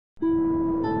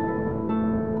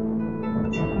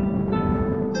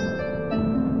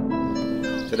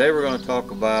Today we're going to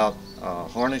talk about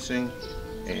harnessing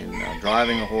and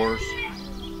driving a horse,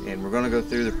 and we're going to go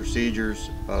through the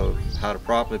procedures of how to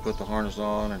properly put the harness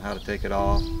on and how to take it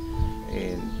off,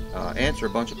 and answer a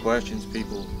bunch of questions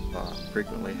people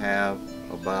frequently have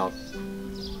about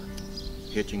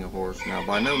hitching a horse. Now,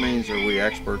 by no means are we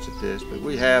experts at this, but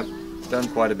we have done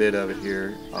quite a bit of it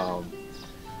here.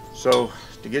 So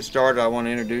to get started, I want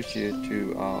to introduce you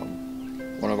to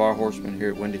one of our horsemen here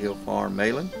at Windy Hill Farm,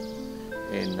 Malin.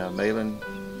 And Malin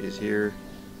is here,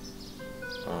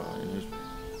 and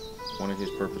one of his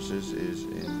purposes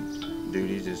and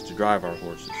duties is to drive our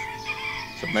horses.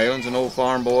 So Malin's an old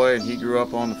farm boy, and he grew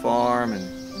up on the farm,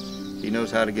 and he knows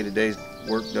how to get a day's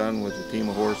work done with a team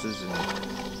of horses, and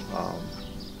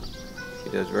he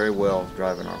does very well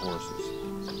driving our horses.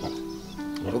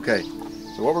 Okay,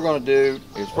 so what we're going to do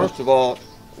is, first of all,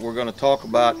 we're going to talk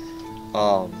about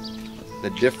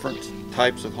the different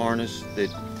types of harness that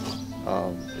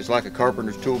it's like a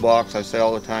carpenter's toolbox. I say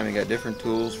all the time, you got different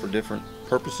tools for different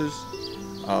purposes.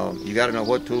 You got to know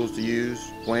what tools to use,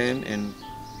 when, and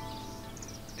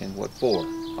what for.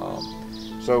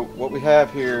 So what we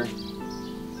have here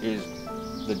is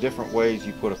the different ways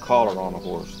you put a collar on a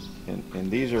horse,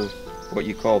 and these are what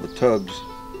you call the tugs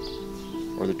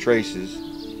or the traces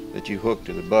that you hook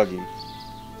to the buggy.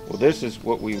 Well, this is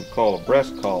what we would call a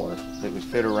breast collar that would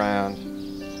fit around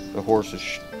the horse's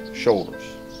shoulders.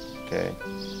 Okay,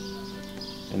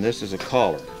 and this is a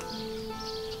collar.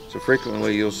 So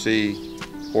frequently you'll see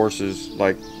horses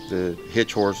like the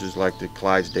hitch horses, like the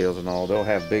Clydesdales and all, they'll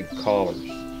have big collars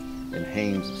and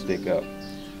hames that stick up.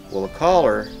 Well, a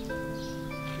collar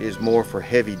is more for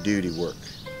heavy duty work,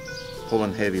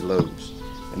 pulling heavy loads,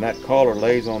 and that collar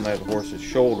lays on that horse's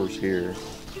shoulders here.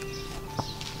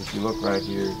 If you look right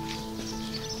here,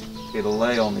 it'll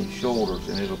lay on these shoulders,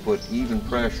 and it'll put even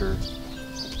pressure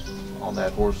on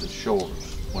that horse's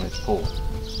shoulders when it's pulling.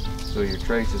 So your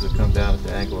traces will come down at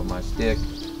the angle of my stick,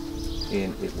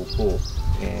 and it will pull.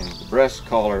 And the breast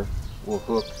collar will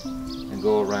hook and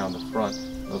go around the front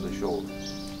of the shoulder.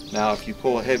 Now, if you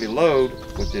pull a heavy load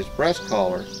with this breast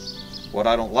collar, what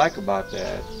I don't like about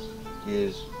that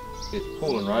is it's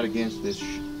pulling right against this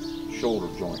shoulder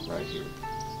joint right here.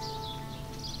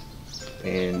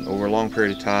 And over a long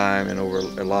period of time and over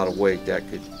a lot of weight, that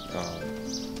could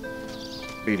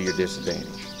be to your disadvantage.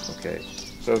 Okay,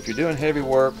 so if you're doing heavy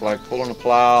work like pulling a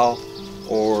plow,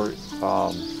 or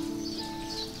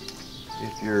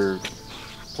if you're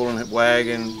pulling a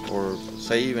wagon, or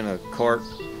say even a cart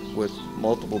with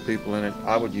multiple people in it,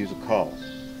 I would use a collar.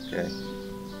 Okay,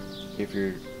 if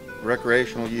you're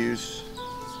recreational use,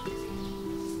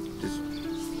 just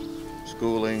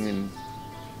schooling and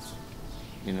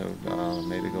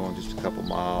maybe going just a couple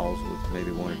miles with maybe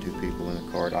one or two people in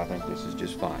a cart, I think this is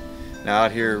just fine. Now,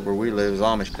 out here where we live is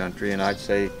Amish country, and I'd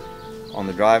say on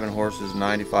the driving horses,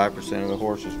 95% of the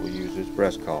horses will use this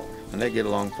breast collar, and they get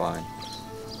along fine.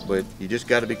 But you just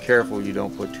got to be careful you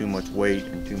don't put too much weight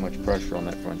and too much pressure on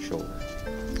that front shoulder.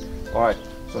 All right,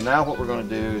 so now what we're going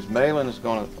to do is Malin is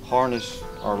going to harness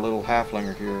our little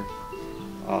halflinger here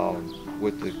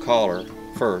with the collar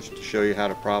first, to show you how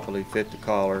to properly fit the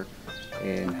collar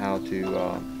and how to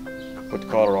put the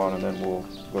collar on, and then we'll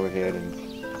go ahead and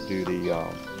do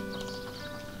the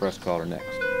breast collar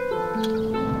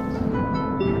next.